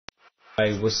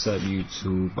Hey, what's up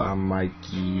YouTube? I'm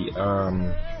Mikey.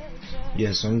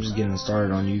 Yeah, so I'm just getting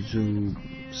started on YouTube.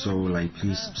 So like,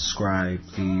 please subscribe,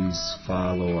 please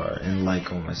follow and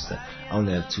like on my stuff. I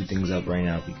only have 2 things up right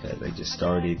now because I just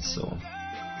started. So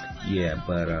yeah,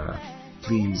 but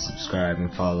please subscribe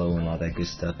and follow and all that good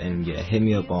stuff. And yeah, hit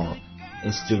me up on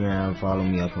Instagram. Follow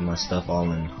me up on my stuff all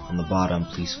on the bottom.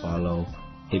 Please follow.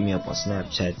 Hit me up on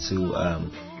Snapchat too.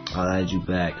 I'll add you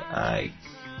back.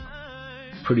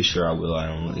 Pretty sure I will. I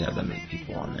don't really have that many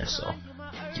people on there, so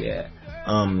yeah.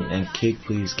 And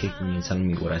please kick me and tell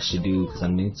me what I should do because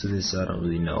I'm new to this, so I don't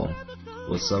really know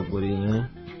what's up with it, you know.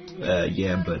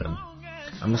 Yeah, but I'm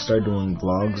gonna start doing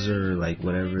vlogs or like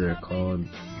whatever they're called,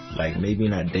 like maybe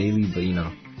not daily, but you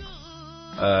know,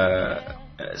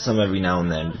 some every now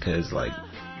and then because like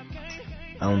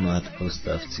I don't know how to post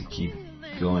stuff to keep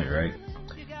going, right?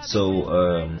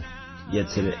 So yeah,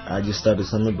 today I just started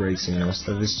summer breaks, you know,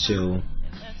 stuff is chill.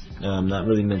 Not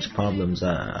really much problems.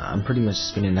 I'm pretty much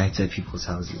spending nights at people's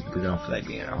houses because I don't feel like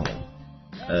being at home.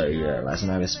 Yeah, last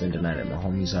night I spent the night at my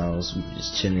homie's house. We were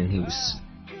just chilling. He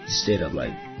stayed up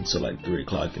like until like 3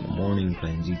 o'clock in the morning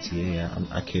playing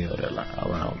GTA. I killed at like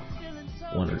around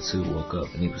 1 or 2. Woke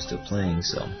up and he was still playing.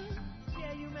 So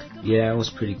yeah, it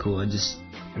was pretty cool. And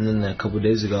then a couple of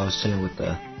days ago I was chilling with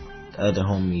the other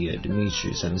homie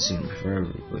Demetrius. I haven't seen him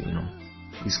forever, but you know,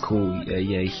 he's cool.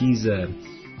 Yeah,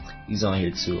 he's on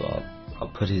here too.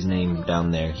 I'll put his name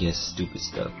down there. He has stupid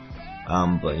stuff.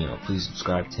 But you know, please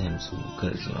subscribe to him too,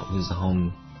 because you know he's a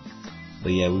homie.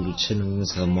 But yeah, we were chilling. We went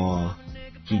to the mall.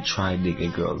 He tried to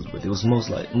get girls, but it was most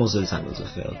of the time it was a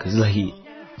fail, cause like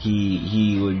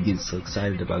he would get so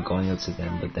excited about going up to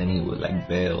them, but then he would like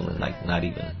bail and like not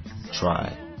even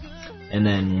try. And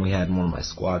then we had one of my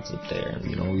squads up there, and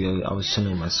you know, I was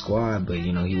chilling with my squad, but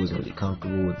you know, he wasn't really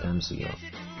comfortable with them, so you know,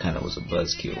 kind of was a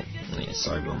buzzkill. Yeah,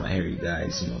 sorry about my hair, you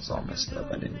guys. You know, it's all messed up.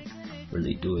 I didn't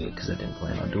really do it because I didn't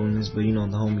plan on doing this, but you know,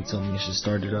 the homie told me I should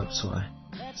start it up, so I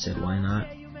said why not.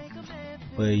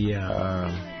 But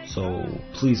yeah, so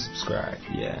please subscribe,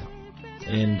 yeah.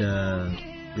 And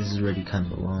this is already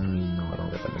kind of long, you know, I don't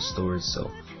got that much storage,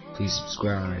 so please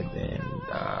subscribe and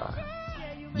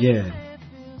yeah.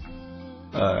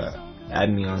 Add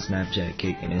me on Snapchat,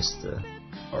 Kick, and Insta,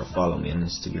 or follow me on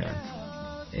Instagram,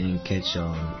 and catch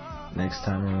y'all next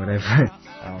time or whatever.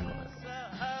 I don't know.